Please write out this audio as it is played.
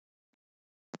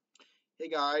Hey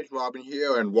guys, Robin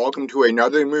here, and welcome to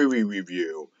another movie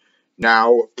review.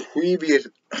 Now, previous,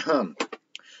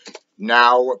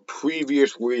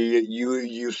 previously,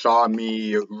 you saw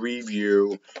me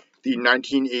review the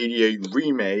 1988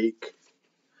 remake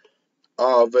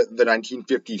of the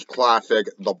 1950s classic,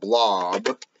 The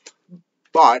Blob.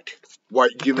 But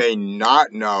what you may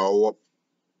not know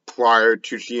prior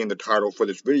to seeing the title for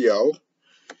this video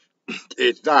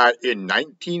is that in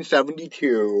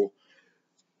 1972,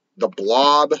 The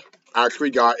Blob actually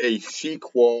got a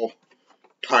sequel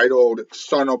titled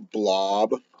Son of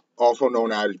Blob, also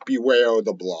known as Beware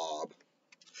the Blob.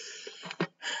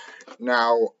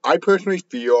 Now, I personally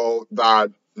feel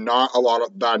that not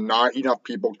enough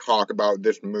people talk about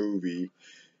this movie,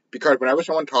 because whenever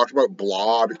someone talks about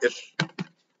Blob, it's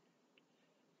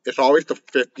always the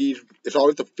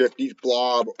 50s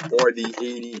Blob or the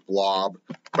 80s Blob,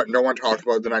 but no one talks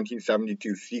about the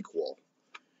 1972 sequel,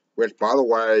 which by the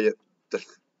way, the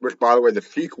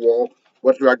sequel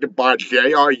was directed by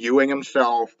J.R. Ewing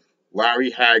himself,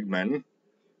 Larry Hagman,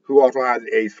 who also has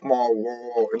a small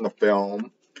role in the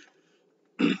film,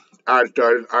 as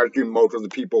do most of the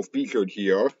people featured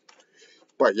here.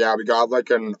 But yeah, we got like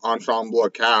an ensemble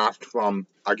cast from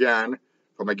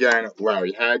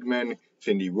Larry Hagman,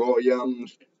 Cindy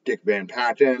Williams, Dick Van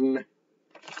Patten,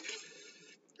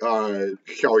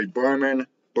 Shelley Berman,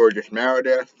 Burgess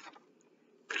Meredith,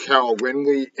 Carol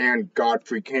Winley, and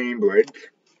Godfrey Cambridge.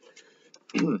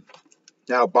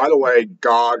 Now, by the way,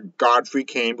 Godfrey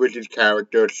Cambridge's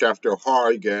character, Chester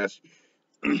Hargis,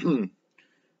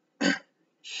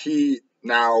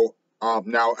 now,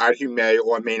 as you may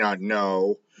or may not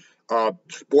know,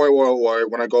 spoiler alert,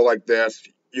 when I go like this,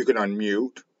 you can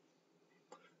unmute.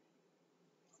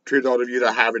 To those of you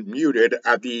that haven't muted,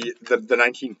 at the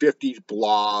 1950s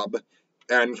Blob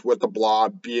ends with the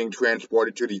Blob being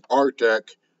transported to the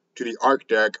Arctic,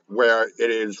 where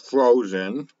it is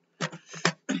frozen.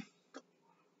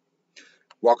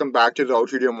 Welcome back to those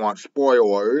who didn't want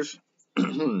spoilers.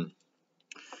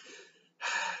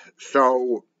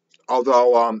 So,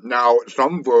 although now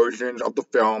some versions of the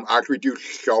film actually do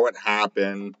show it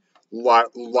happen,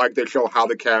 like they show how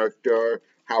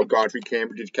Godfrey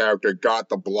Cambridge's character got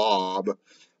the Blob,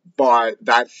 but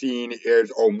that scene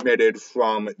is omitted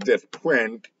from this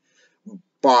print,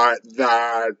 but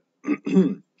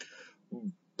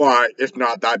but it's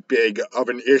not that big of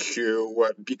an issue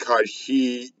because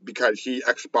he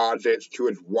exposits to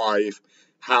his wife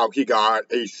how he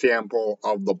got a sample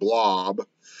of the Blob.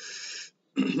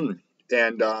 And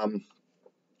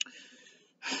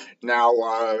now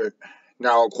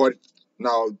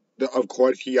of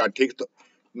course he takes the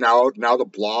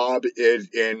Blob is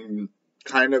in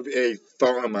kind of a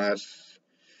thermos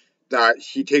that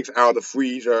he takes out of the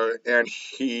freezer, and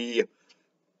he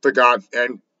forgot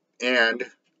and and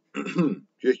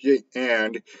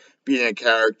being a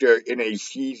character in a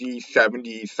cheesy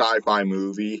 70s sci-fi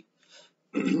movie,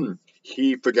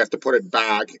 he forgets to put it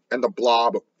back, and the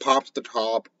Blob pops the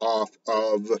top off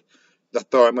of the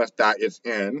thermos that it's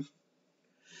in.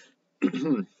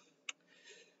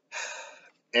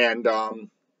 and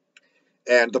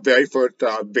the very first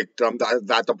victim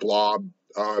that the Blob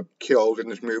kills in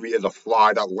this movie is a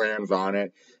fly that lands on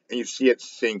it, and you see it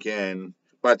sink in.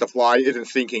 But the fly isn't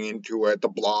sinking into it, the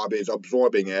Blob is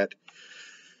absorbing it.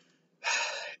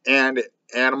 And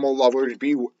animal lovers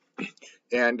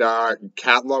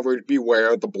cat lovers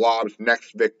beware, the Blob's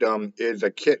next victim is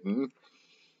a kitten.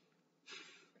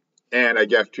 And I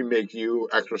guess to make you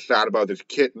extra sad about this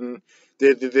kitten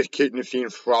is seen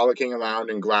frolicking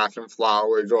around in grass and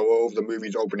flowers all over the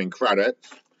movie's opening credits.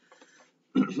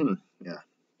 Yeah.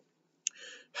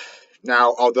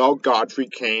 Now, although Godfrey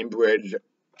Cambridge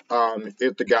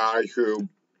is the guy who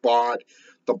bought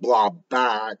the Blob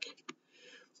back,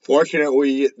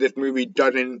 fortunately, this movie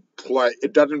doesn't play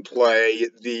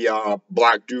the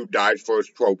black dude dies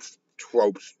first trope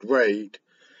straight,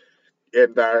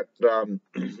 in that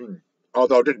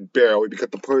although just barely, because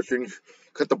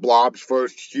the Blob's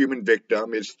first human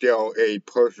victim is still a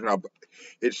person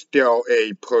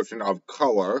of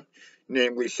color,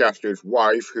 namely Chester's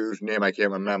wife, whose name I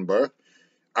can't remember.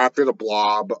 After the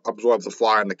Blob absorbs the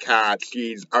fly and the cat,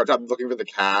 she's outside looking for the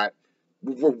cat,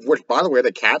 which, by the way,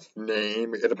 the cat's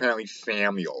name is apparently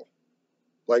Samuel.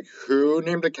 Like, who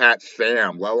named the cat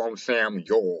Sam, let alone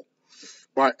Samuel?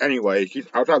 But anyway, she's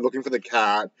outside looking for the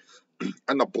cat,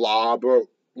 and the Blob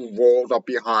rolls up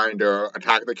behind her,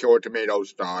 Attack of the Killer Tomato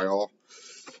style,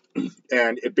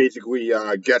 and it basically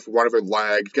gets her other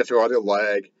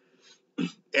leg,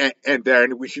 and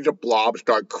then we see the Blob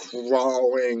start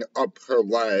crawling up her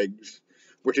legs,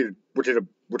 which is a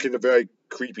very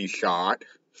creepy shot.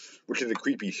 which is a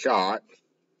creepy shot.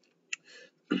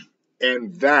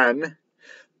 And then,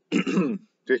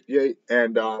 68,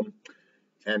 and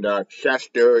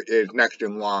Chester is next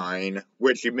in line,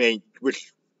 which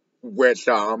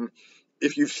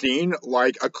if you've seen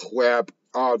like a clip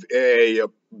of a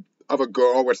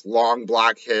girl with long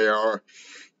black hair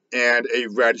and a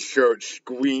red shirt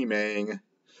screaming,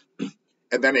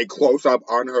 and then a close-up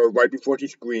on her right before she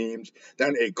screams,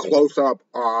 then a close-up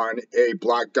on a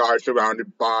black guy on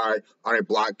a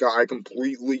black guy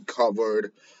completely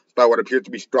covered by what appears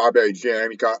to be strawberry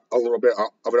jam. He got a little bit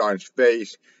of it on his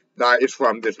face. That is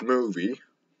from this movie.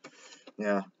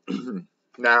 Yeah.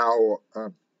 Now,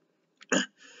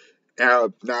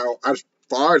 now, as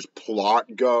far as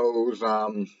plot goes,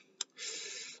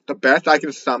 the best I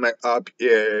can sum it up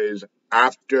is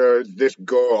after this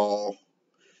girl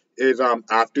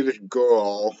after this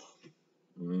girl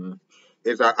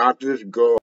after this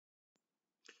girl,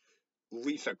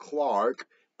 Lisa Clark,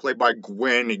 played by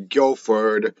Gwen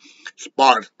Guilford,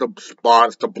 spots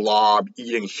the Blob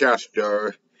eating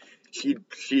Chester.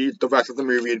 The rest of the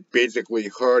movie is basically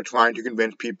her trying to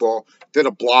convince people there's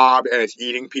a blob and it's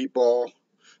eating people.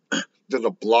 There's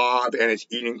a blob and it's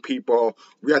eating people.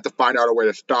 We have to find out a way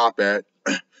to stop it.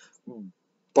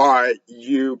 But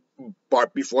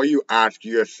before you ask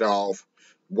yourself,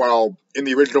 well, in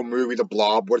the original movie, the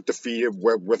Blob was defeated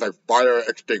with like fire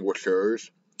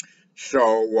extinguishers.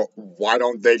 So why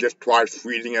don't they just try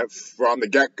freezing it from the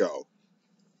get-go?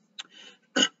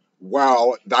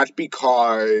 Well, that is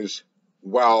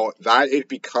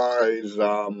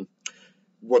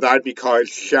because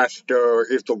Chester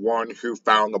is the one who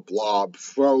found the Blob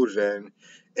frozen,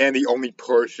 and the only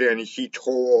person he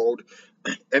told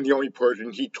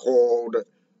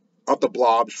of the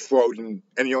Blob's frozen,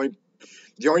 and the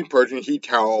only person he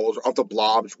tells of the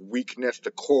Blob's weakness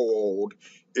to cold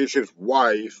is his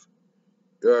wife,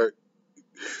 who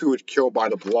was killed by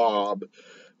the Blob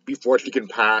before she can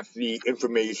pass the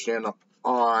information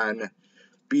on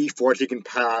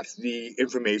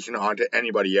to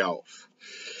anybody else.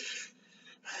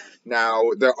 Now,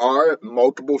 there are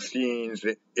multiple scenes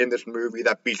in this movie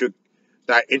that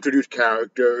introduce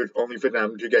characters only for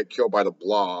them to get killed by the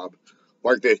Blob.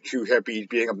 Like there's two hippies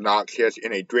being obnoxious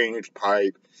in a drainage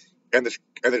pipe, and this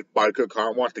biker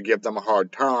cop wants to give them a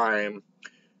hard time.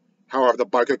 However, the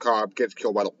biker cop gets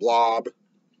killed by the Blob.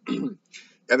 And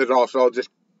there's also just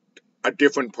a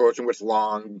different person with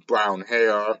long brown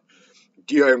hair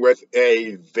dealing with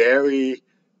a very,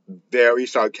 very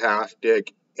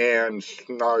sarcastic and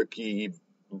snarky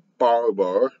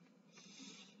barber.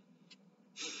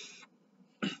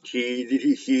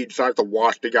 He decides to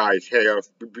wash the guy's hair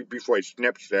before he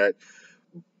snips it,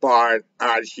 but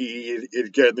as he is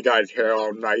getting the guy's hair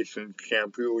all nice and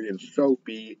shampooey and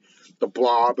soapy, the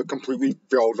Blob completely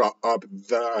fills up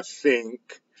the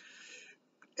sink,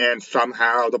 and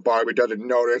somehow the barber doesn't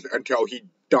notice until he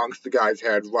dunks the guy's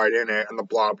head right in it, and the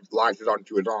Blob latches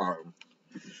onto his arm.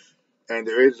 And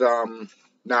there is, of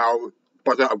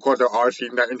course there are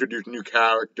scenes that introduce new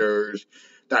characters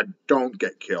that don't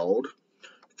get killed.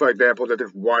 For example,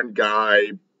 there's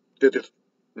this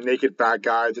naked fat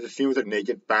guy. There's a scene with a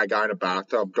naked fat guy in a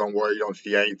bathtub. Don't worry, you don't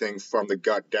see anything from the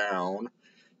gut down.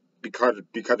 Because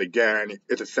again,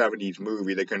 it's a 70s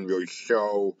movie, they couldn't really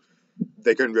show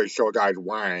a guy's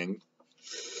wang.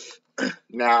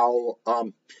 Now,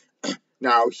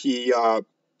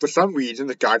 for some reason,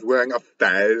 the guy's wearing a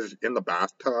fez in the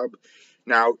bathtub.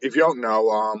 Now, if you don't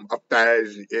know, a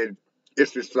fez is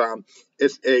it's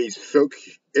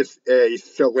a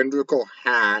cylindrical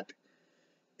hat.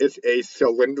 It's a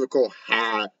cylindrical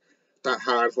hat that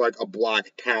has like a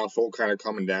black tassel kind of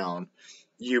coming down.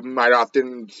 You might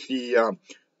often see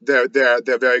they're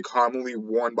very commonly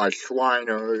worn by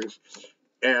Shriners,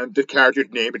 and the character's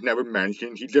name is never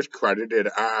mentioned. He's just credited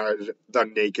as the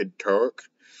Naked Turk.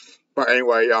 But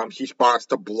anyway, he spots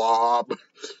the Blob,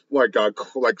 like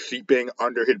sleeping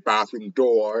under his bathroom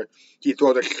door. He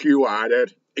throws a shoe at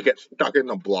it. It gets stuck in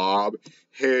the Blob.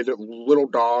 His little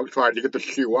dog tries to get the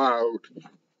shoe out,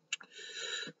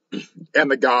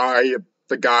 and the guy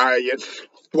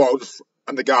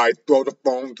throws a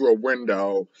phone through a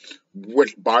window,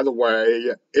 which, by the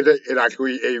way, is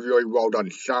actually a really well done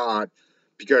shot,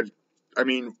 because, I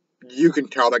mean, you can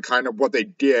tell that kind of what they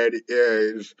did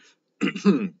is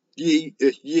they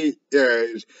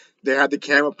had the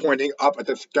camera pointing up at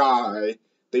the sky.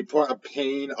 They put a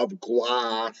pane of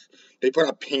glass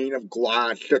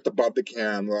just above the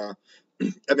camera,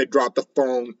 and they dropped the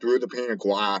phone through the pane of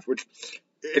glass, which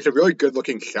is a really good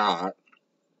looking shot.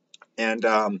 And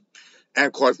of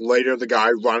course later the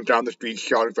guy runs down the street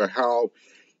shouting for help.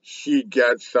 He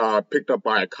gets picked up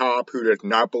by a cop who does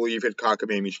not believe his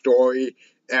cockamamie story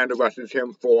and arrests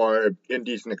him for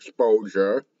indecent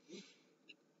exposure,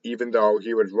 even though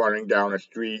he was running down a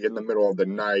street in the middle of the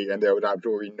night and there was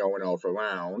absolutely no one else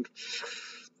around.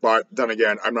 But then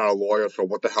again, I'm not a lawyer, so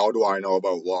what the hell do I know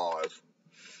about laws?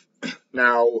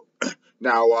 Now,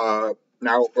 now,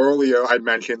 now, earlier I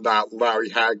mentioned that Larry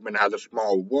Hagman has a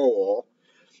small role.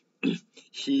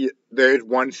 There's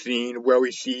one scene where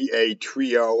we see a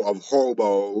trio of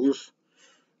hobos.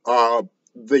 Uh,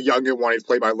 the younger one is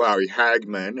played by Larry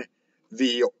Hagman.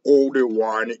 The older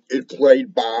one is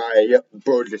played by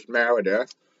Burgess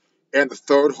Meredith. And the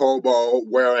third hobo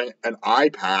wearing an eye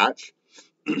patch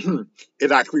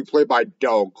is actually played by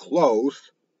Del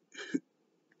Close,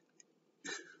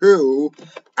 who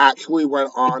actually went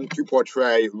on to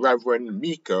portray Reverend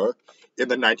Meeker in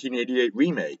the 1988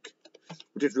 remake,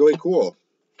 which is really cool.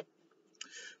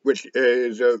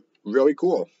 Really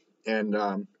cool. And,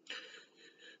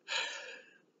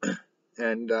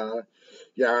 and,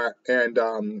 yeah,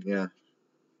 yeah.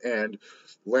 And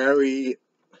Larry,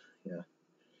 yeah.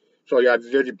 So, yeah,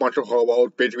 there's a bunch of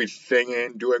hobos basically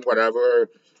singing, doing whatever,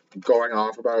 going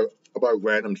off about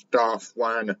random stuff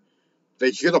when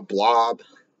they hear the Blob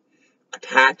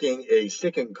attacking a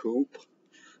chicken coop,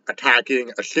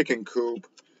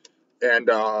 and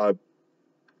the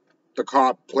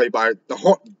cop played by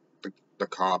the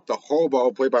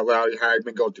hobo played by Larry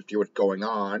Hagman goes to see what's going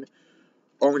on,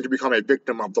 only to become a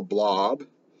victim of the Blob.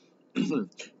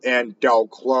 And Del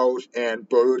Close and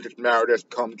Burgess Meredith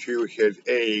come to his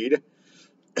aid.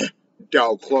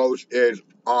 Del Close is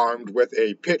armed with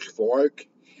a pitchfork,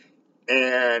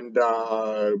 and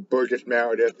Burgess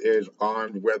Meredith is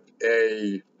armed with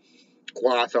a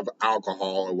glass of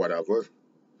alcohol or whatever.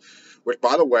 Which,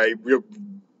 by the way, you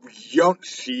don't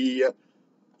see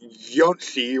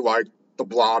like the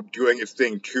Blob doing its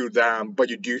thing to them, but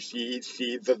you do see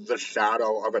the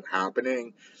shadow of it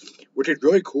happening, which is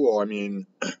really cool. I mean,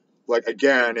 like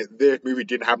again, this movie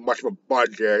didn't have much of a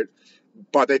budget,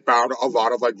 but they found a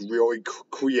lot of like really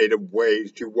creative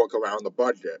ways to work around the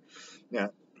budget. Yeah.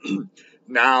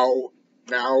 now,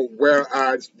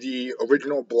 whereas the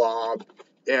original Blob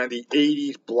and the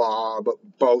 '80s Blob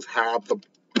both have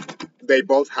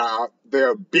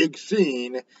their big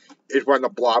scene is when the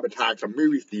Blob attacks a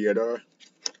movie theater.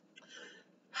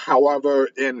 However,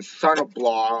 in Son of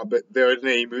Blob, there isn't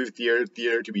a movie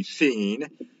theater to be seen.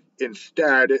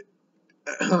 Instead,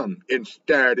 the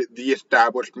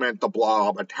establishment the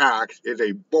Blob attacks is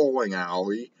a bowling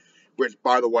alley, which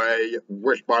by the way,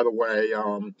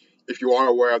 if you are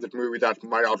aware of this movie, that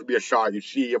might also be a shot you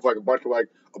see of like a bunch of like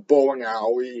a bowling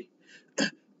alley,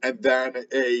 and then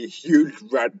a huge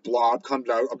red blob comes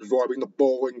out, absorbing the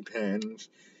bowling pins,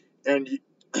 and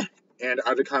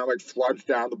as it kind of like floods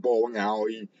down the bowling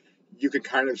alley, you can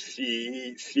kind of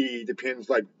see the pins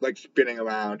like spinning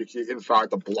around inside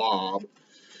the blob,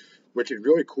 which is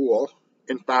really cool.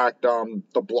 In fact,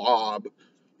 the blob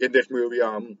in this movie,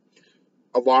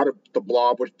 a lot of the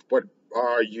blob was what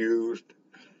used.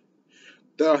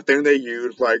 The thing they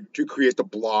used like to create the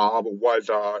blob was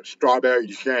strawberry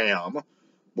jam,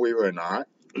 believe it or not.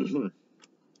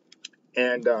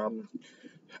 and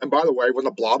by the way, when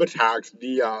the blob attacks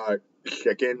the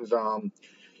chickens,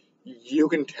 you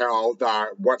can tell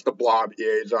that what the blob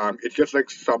is. It's just like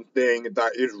something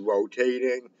that is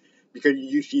rotating because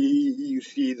you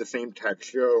see the same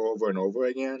texture over and over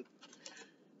again.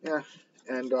 Yeah,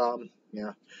 and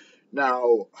yeah.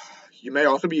 Now, you may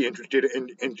also be interested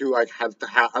into like as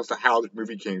to how this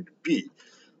movie came to be.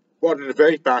 Well, there's a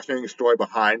very fascinating story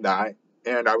behind that,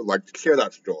 and I would like to share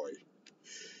that story.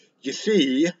 You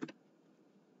see,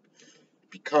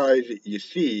 because you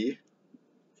see,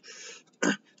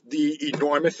 the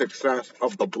enormous success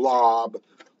of The Blob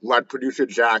led producer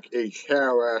Jack H.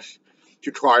 Harris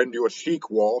to try and do a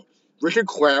sequel. Richard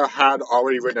Clare had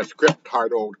already written a script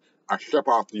titled A Ship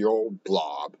Off the Old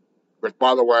Blob, which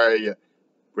by the way,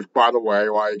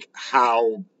 like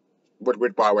how,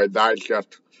 which by the way, that is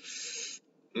just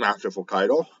masterful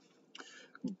title.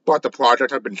 But the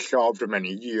project had been shelved for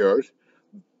many years.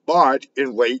 But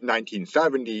in late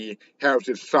 1970,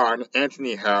 Harris's son,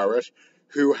 Anthony Harris,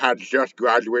 who had just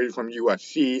graduated from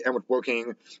USC and was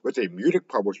working with a music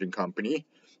publishing company,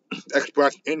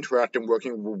 expressed interest in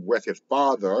working with his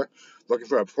father, looking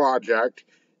for a project.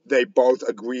 They both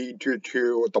agreed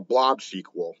to the Blob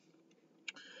sequel.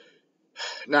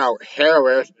 Now,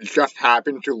 Harris just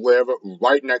happened to live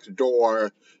right next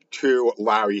door to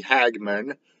Larry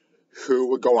Hagman,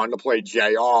 who would go on to play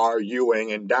J.R. Ewing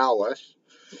in Dallas.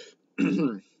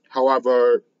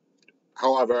 However,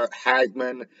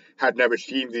 Hagman had never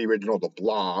seen the original The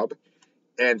Blob,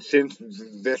 and since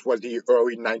this was the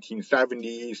early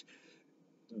 1970s,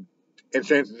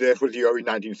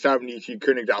 she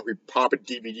couldn't exactly pop a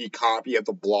DVD copy of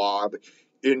the Blob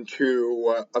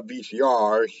into a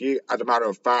VCR. As a matter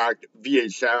of fact,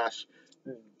 VHS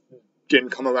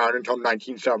didn't come around until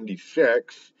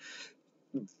 1976,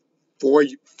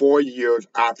 four years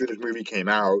after this movie came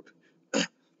out.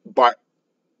 But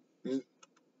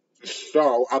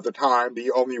so at the time,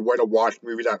 the only way to watch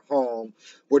movies at home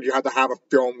was you had to have a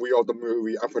film reel of the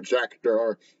movie, a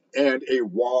projector, and a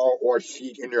wall or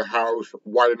seat in your house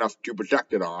wide enough to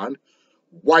project it on,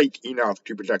 white enough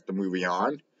to project the movie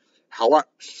on.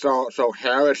 So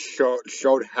Harris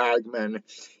showed Hagman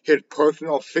his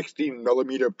personal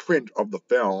 16mm print of the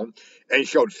film, and he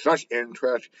showed such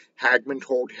interest, Hagman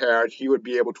told Harris he would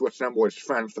be able to assemble his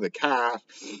friends for the cast,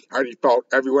 as he felt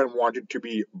everyone wanted to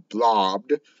be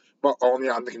blobbed, but only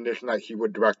on the condition that he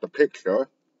would direct the picture.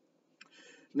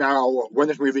 Now, when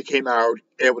this movie came out,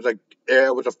 it was a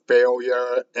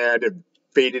failure, and it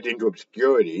faded into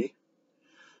obscurity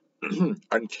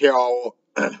until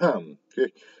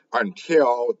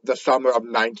until the summer of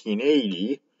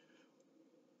 1980,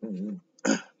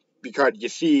 because you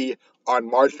see, on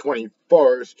March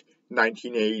 21st,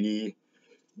 1980,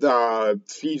 the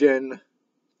season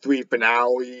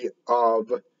finale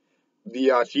of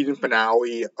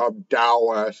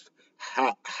Dallas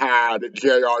had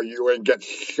J.R. Ewing get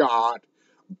shot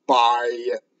by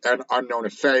an unknown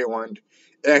assailant,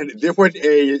 and this was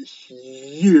a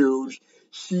huge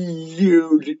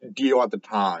deal at the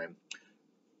time.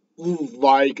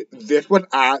 Like, this was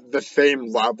at the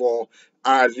same level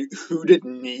as who did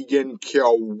Negan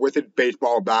kill with his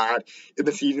baseball bat in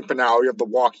the season finale of The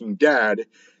Walking Dead.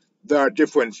 The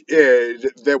difference is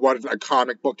there was a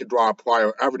comic book to draw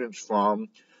prior evidence from.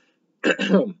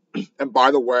 And by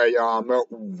the way,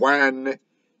 when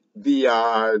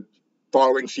the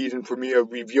following season premiere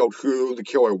revealed who the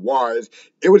killer was,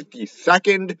 it was the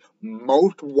second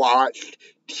most watched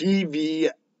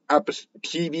TV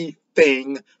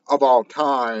thing of all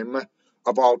time,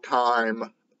 of all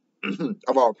time, and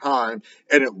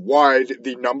it was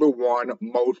the number one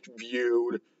most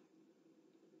viewed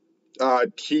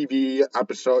TV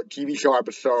show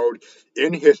episode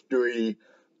in history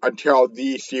until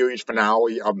the series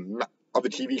finale of the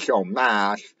TV show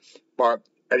MASH. But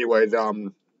anyways,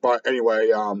 went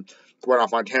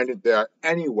off on a tangent there.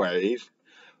 Anyways,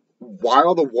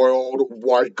 while the world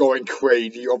was going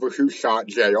crazy over who shot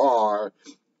JR,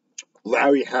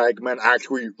 Larry Hagman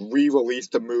actually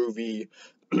re-released the movie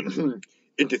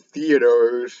into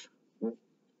theaters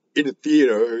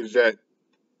that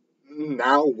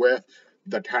now with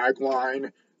the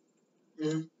tagline,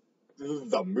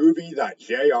 "The movie that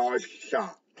JR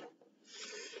shot."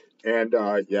 And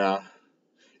yeah,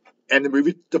 and the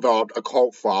movie developed a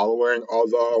cult following,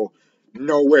 although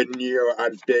nowhere near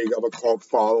as big of a cult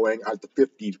following as the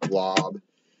 50s Blob.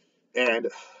 And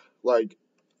like,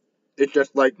 it's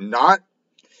just like not.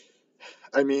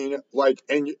 I mean, like,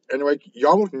 and like, you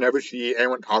almost never see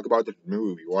anyone talk about this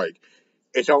movie. Like,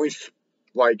 it's only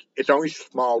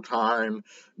small time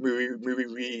movie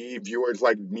reviewers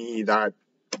like me that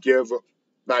give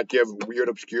weird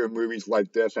obscure movies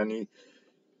like this any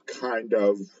kind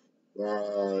of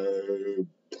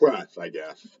press, I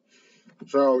guess.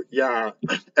 So yeah,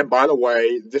 and by the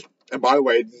way, the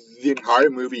entire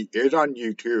movie is on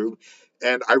YouTube,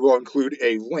 and I will include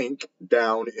a link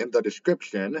down in the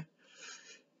description.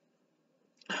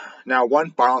 Now,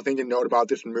 one final thing to note about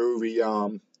this movie,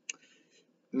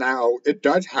 now it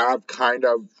does have kind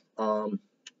of,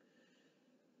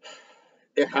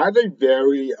 it has a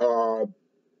very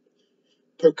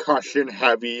percussion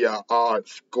heavy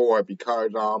score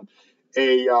because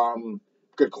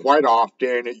because quite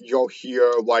often you'll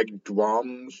hear like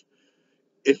drums.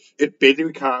 It's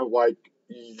basically kind of like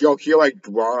you'll hear like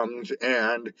drums,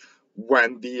 and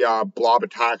when the blob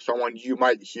attacks someone, you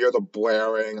might hear the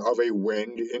blaring of a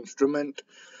wind instrument.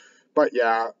 But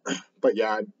yeah,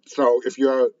 So if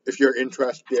you're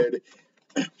interested,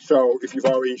 so if you've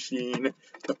already seen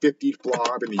the 50s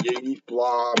Blob and the 80s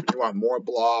Blob, and you want more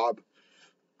Blob,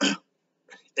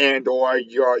 and or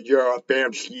you're a fan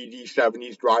of cheesy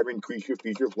 70s driving creature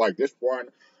features like this one,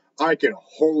 I can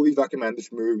wholly recommend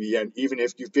this movie. And even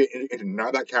if you fit in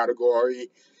another category,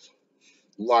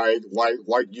 let's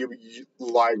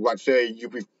say you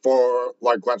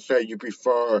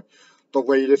prefer the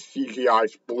latest CGI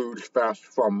splooge fest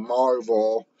from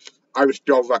Marvel, I would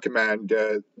still recommend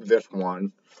this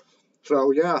one.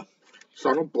 So yeah,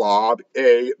 Son of Blob,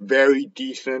 a very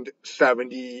decent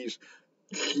 70s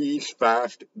cheese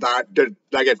fest that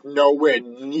gets nowhere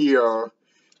near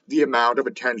the amount of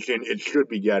attention it should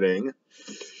be getting.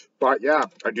 But yeah,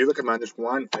 I do recommend this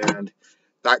one, and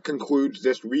that concludes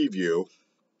this review.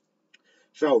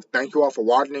 So, thank you all for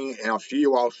watching, and I'll see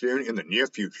you all soon in the near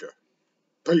future.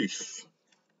 Peace.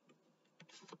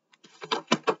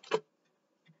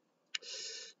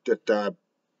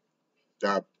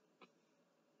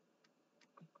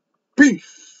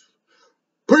 Peace.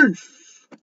 Peace.